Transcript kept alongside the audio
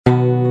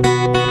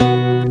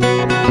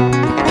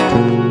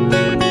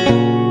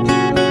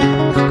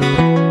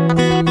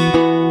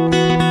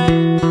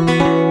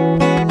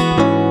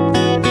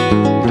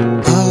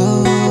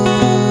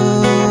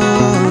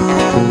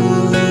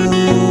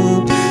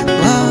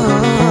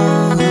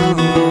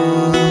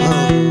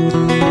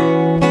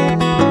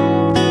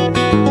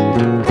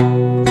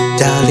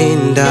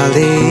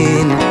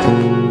darling,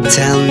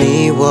 tell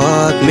me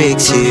what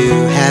makes you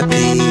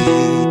happy.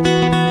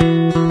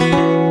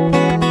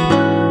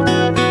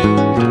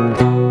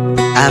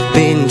 I've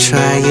been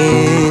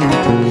trying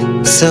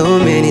so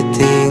many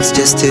things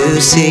just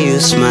to see you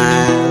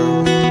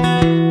smile.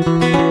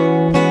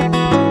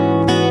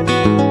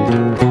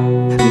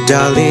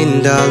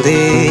 Darling,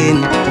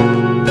 darling,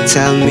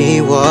 tell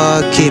me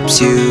what keeps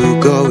you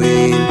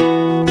going.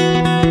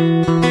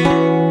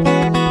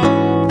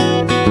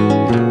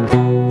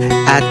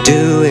 I'd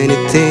do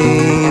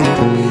anything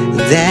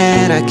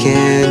that I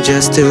can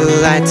just to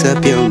light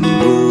up your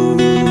mood.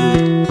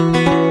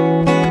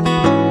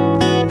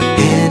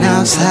 And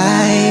I'll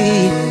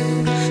slide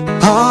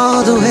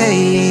all the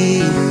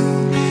way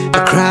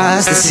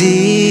across the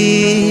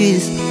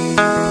seas,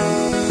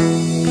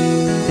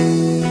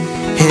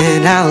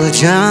 and I'll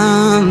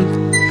jump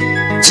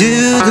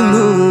to the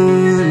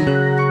moon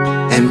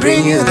and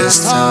bring you the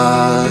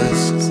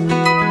stars.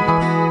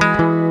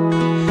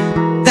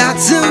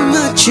 That's how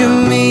much you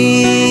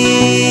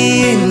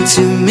mean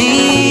to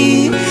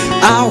me.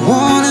 I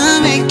wanna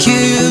make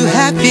you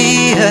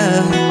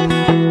happier.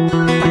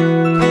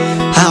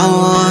 I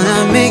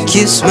wanna make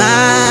you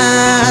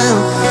smile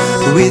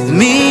with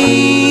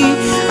me.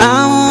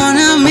 I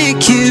wanna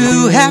make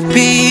you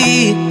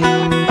happy.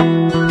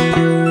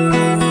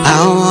 I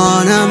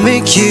wanna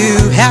make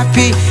you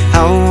happy. I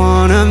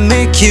wanna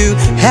make you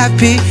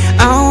happy. I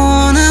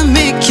wanna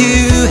make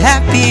you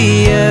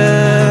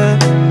happier.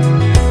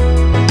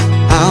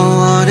 I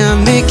wanna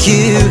make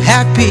you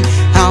happy.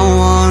 I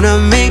wanna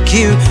make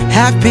you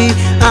happy.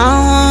 I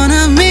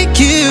wanna make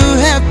you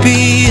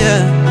happier.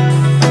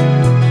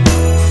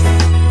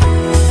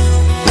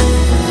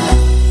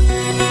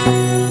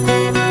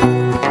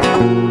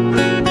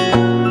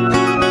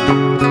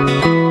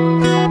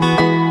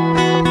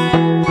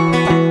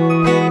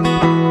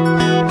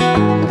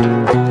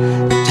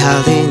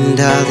 Darling,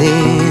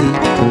 darling,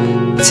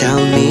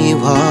 tell me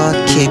what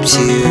keeps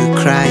you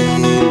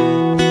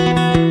crying.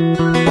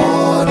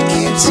 What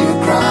keeps you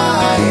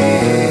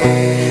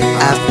crying?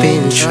 I've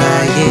been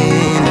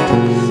trying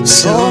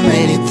so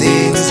many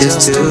things just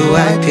to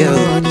wipe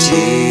your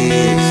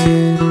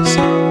tears.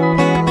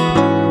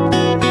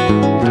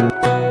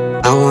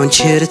 I want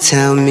you to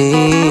tell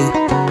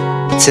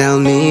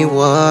me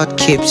what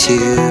keeps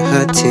you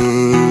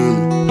hurting.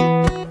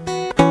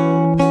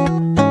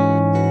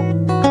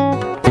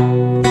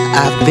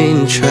 I've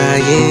been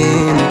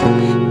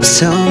trying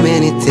so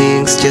many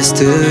things just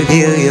to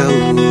heal your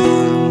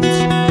wounds.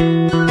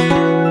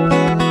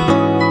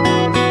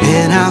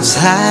 And I'll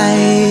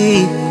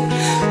fly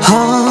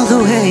all the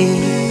way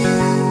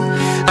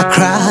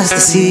across the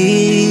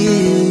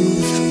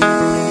seas,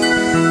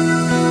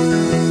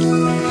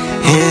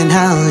 and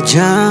I'll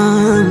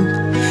jump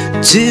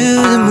to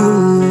the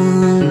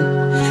moon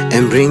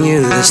and bring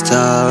you the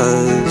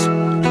stars.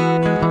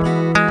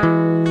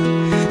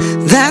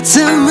 That's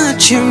how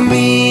much you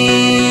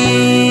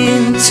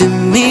mean to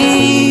me.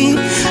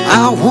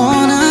 I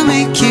wanna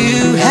make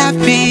you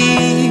happy.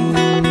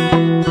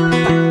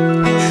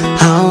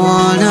 I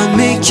wanna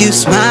make you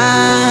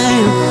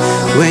smile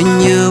when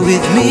you're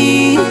with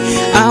me.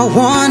 I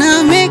wanna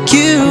make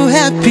you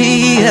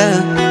happier.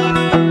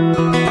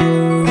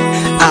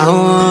 I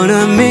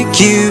wanna make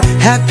you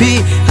happy.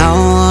 I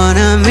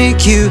wanna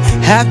make you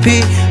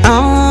happy. I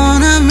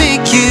wanna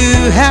make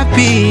you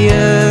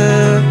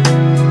happier.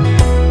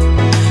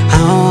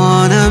 I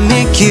wanna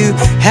make you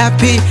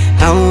happy.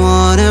 I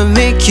wanna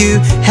make you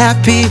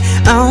happy.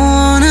 I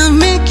wanna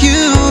make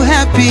you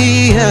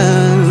happier.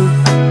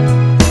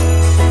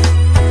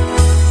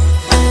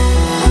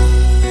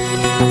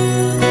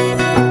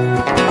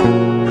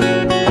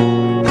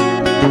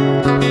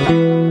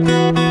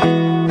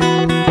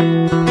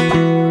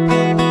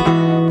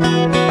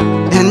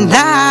 And I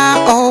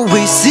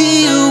always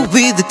see you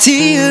with a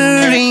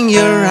tear in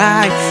your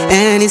eye,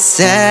 and it's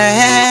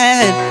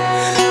sad,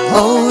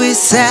 always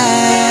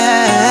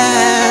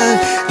sad.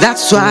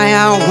 That's why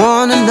I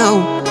wanna know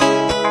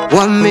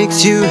what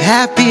makes you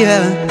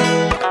happier.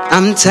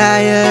 I'm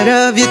tired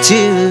of your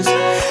tears.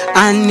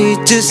 I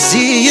need to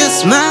see you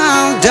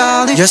smile,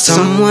 darling. You're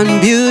someone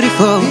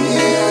beautiful.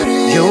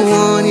 You're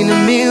one in a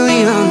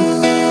million.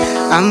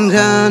 I'm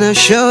gonna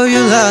show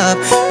you love,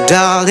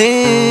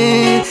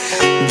 darling.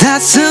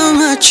 That's how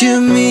much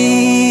you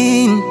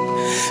mean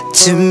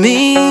to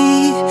me.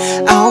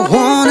 I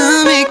wanna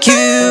make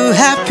you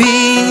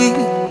happy.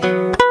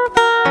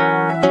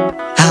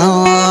 I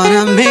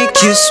wanna make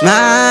you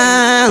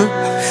smile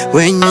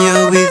when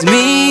you're with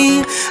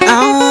me.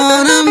 I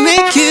wanna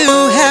make you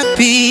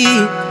happy.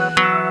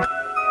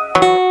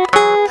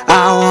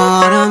 I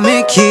wanna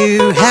make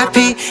you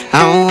happy. I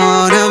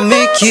wanna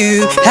make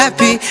you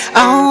happy. I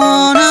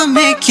wanna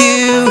make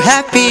you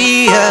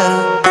happier.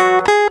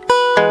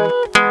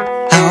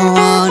 I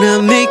wanna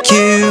make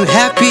you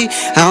happy.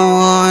 I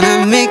wanna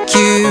make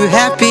you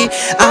happy.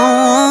 I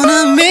wanna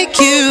make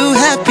you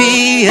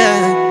happier.